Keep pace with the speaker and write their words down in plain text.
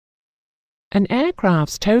An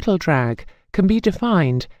aircraft's total drag can be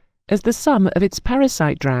defined as the sum of its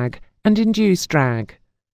parasite drag and induced drag.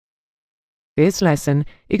 This lesson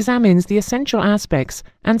examines the essential aspects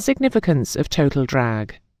and significance of total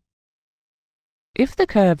drag. If the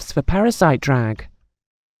curves for parasite drag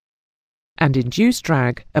and induced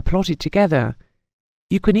drag are plotted together,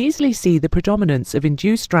 you can easily see the predominance of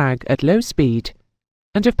induced drag at low speed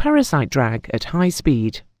and of parasite drag at high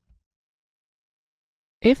speed.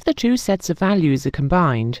 If the two sets of values are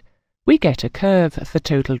combined, we get a curve for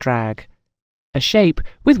total drag, a shape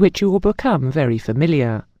with which you will become very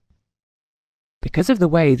familiar. Because of the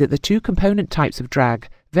way that the two component types of drag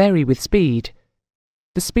vary with speed,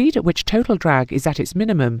 the speed at which total drag is at its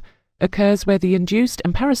minimum occurs where the induced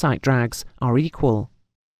and parasite drags are equal.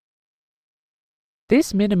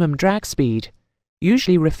 This minimum drag speed,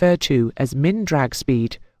 usually referred to as min drag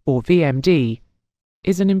speed or VMD,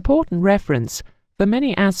 is an important reference for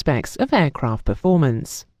many aspects of aircraft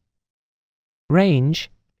performance. Range,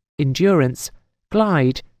 endurance,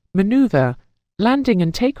 glide, maneuver, landing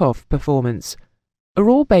and takeoff performance are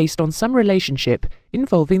all based on some relationship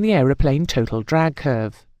involving the aeroplane total drag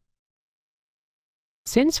curve.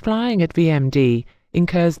 Since flying at VMD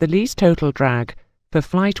incurs the least total drag for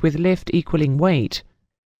flight with lift equaling weight,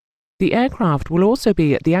 the aircraft will also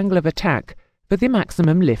be at the angle of attack for the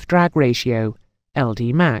maximum lift-drag ratio,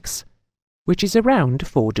 LD max, which is around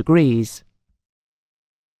 4 degrees.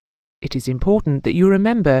 It is important that you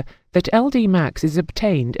remember that LD max is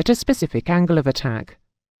obtained at a specific angle of attack,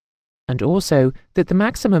 and also that the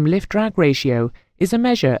maximum lift-drag ratio is a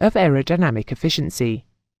measure of aerodynamic efficiency.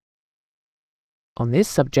 On this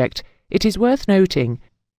subject, it is worth noting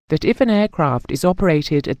that if an aircraft is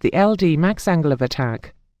operated at the LD max angle of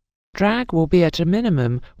attack, drag will be at a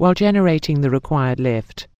minimum while generating the required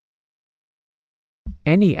lift.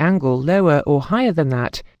 Any angle lower or higher than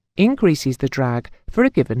that increases the drag for a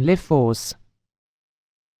given lift force.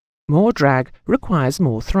 More drag requires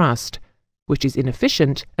more thrust, which is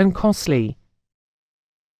inefficient and costly.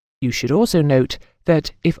 You should also note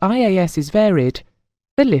that if IAS is varied,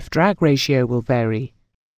 the lift-drag ratio will vary.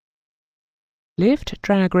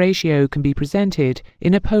 Lift-drag ratio can be presented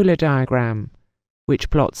in a polar diagram, which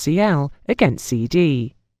plots CL against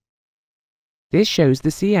CD. This shows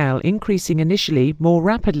the CL increasing initially more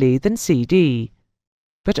rapidly than CD,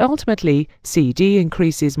 but ultimately CD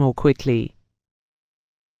increases more quickly.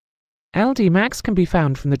 LD max can be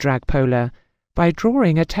found from the drag polar by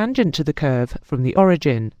drawing a tangent to the curve from the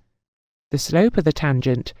origin, the slope of the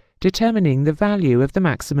tangent determining the value of the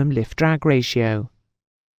maximum lift-drag ratio.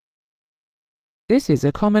 This is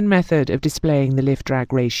a common method of displaying the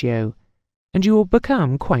lift-drag ratio, and you will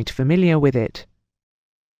become quite familiar with it.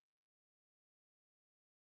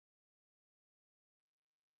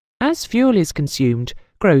 As fuel is consumed,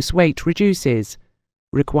 gross weight reduces,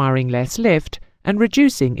 requiring less lift and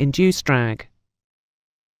reducing induced drag.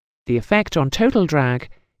 The effect on total drag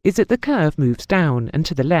is that the curve moves down and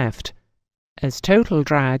to the left, as total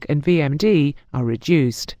drag and VMD are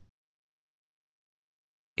reduced.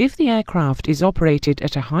 If the aircraft is operated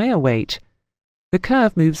at a higher weight, the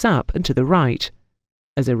curve moves up and to the right,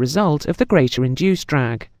 as a result of the greater induced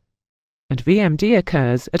drag, and VMD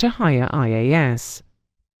occurs at a higher IAS.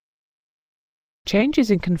 Changes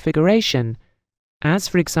in configuration, as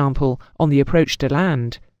for example on the approach to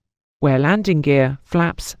land, where landing gear,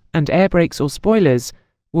 flaps and air brakes or spoilers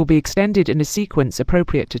will be extended in a sequence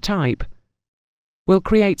appropriate to type, will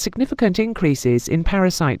create significant increases in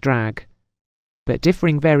parasite drag, but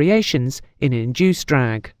differing variations in induced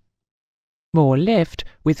drag. More lift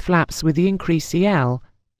with flaps with the increased CL,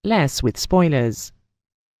 less with spoilers.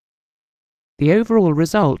 The overall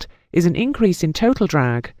result is an increase in total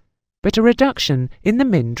drag, but a reduction in the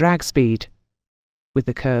min drag speed, with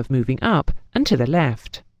the curve moving up and to the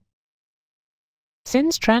left.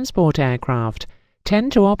 Since transport aircraft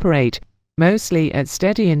tend to operate mostly at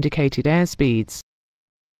steady indicated airspeeds,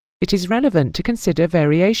 it is relevant to consider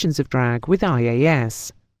variations of drag with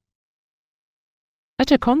IAS.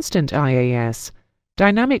 At a constant IAS,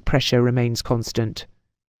 dynamic pressure remains constant,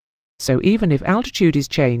 so even if altitude is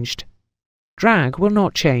changed, drag will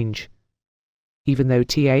not change, even though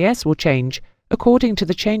TAS will change according to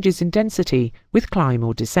the changes in density with climb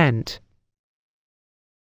or descent.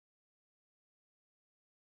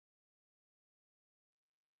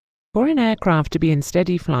 For an aircraft to be in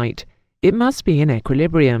steady flight, it must be in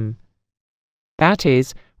equilibrium. That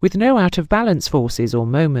is, with no out-of-balance forces or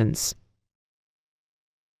moments.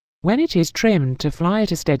 When it is trimmed to fly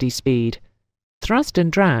at a steady speed, thrust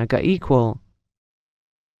and drag are equal.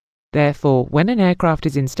 Therefore, when an aircraft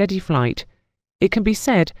is in steady flight, it can be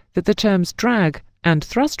said that the terms drag and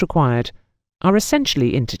thrust required are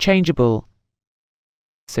essentially interchangeable,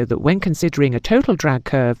 so that when considering a total drag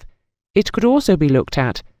curve, it could also be looked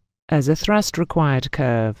at as a thrust required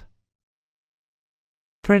curve.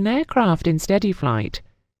 For an aircraft in steady flight,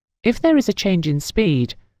 if there is a change in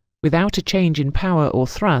speed without a change in power or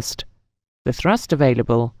thrust, the thrust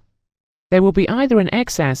available, there will be either an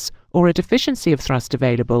excess or a deficiency of thrust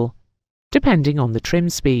available, depending on the trim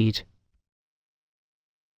speed.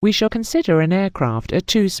 We shall consider an aircraft at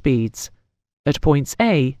two speeds, at points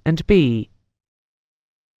A and B.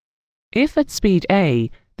 If at speed A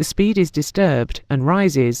the speed is disturbed and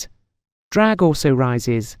rises, drag also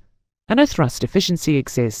rises, and a thrust deficiency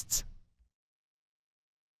exists.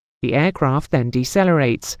 The aircraft then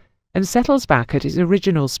decelerates and settles back at its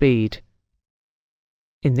original speed.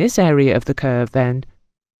 In this area of the curve, then,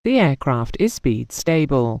 the aircraft is speed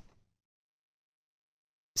stable.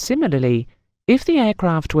 Similarly, if the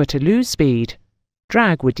aircraft were to lose speed,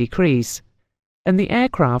 drag would decrease, and the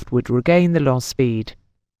aircraft would regain the lost speed.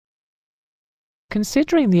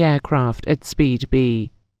 Considering the aircraft at speed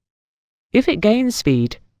B, if it gains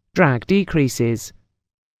speed, drag decreases,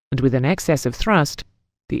 and with an excess of thrust,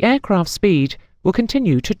 the aircraft's speed will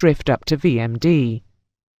continue to drift up to VMD.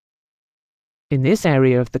 In this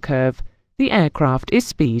area of the curve, the aircraft is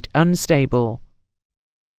speed unstable.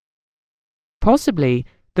 Possibly,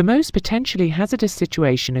 the most potentially hazardous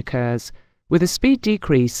situation occurs with a speed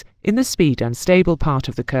decrease in the speed unstable part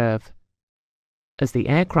of the curve, as the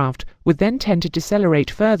aircraft would then tend to decelerate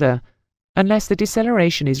further unless the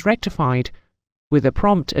deceleration is rectified with a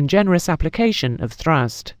prompt and generous application of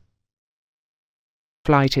thrust.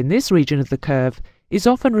 Flight in this region of the curve is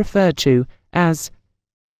often referred to as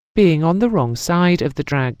being on the wrong side of the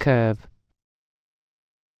drag curve.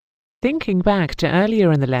 Thinking back to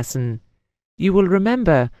earlier in the lesson, you will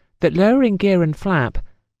remember that lowering gear and flap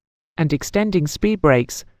and extending speed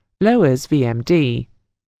brakes lowers VMD,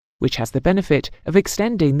 which has the benefit of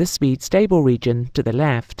extending the speed stable region to the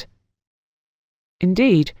left.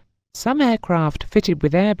 Indeed, some aircraft fitted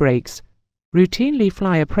with air brakes routinely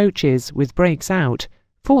fly approaches with brakes out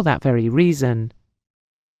for that very reason.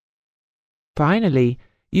 Finally,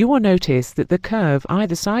 you will notice that the curve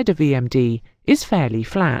either side of VMD is fairly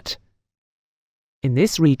flat. In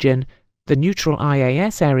this region, the neutral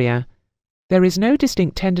IAS area, there is no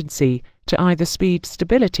distinct tendency to either speed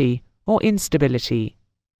stability or instability.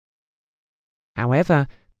 However,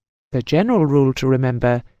 the general rule to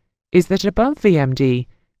remember is that above VMD,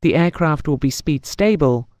 the aircraft will be speed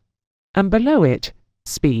stable, and below it,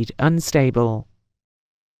 speed unstable.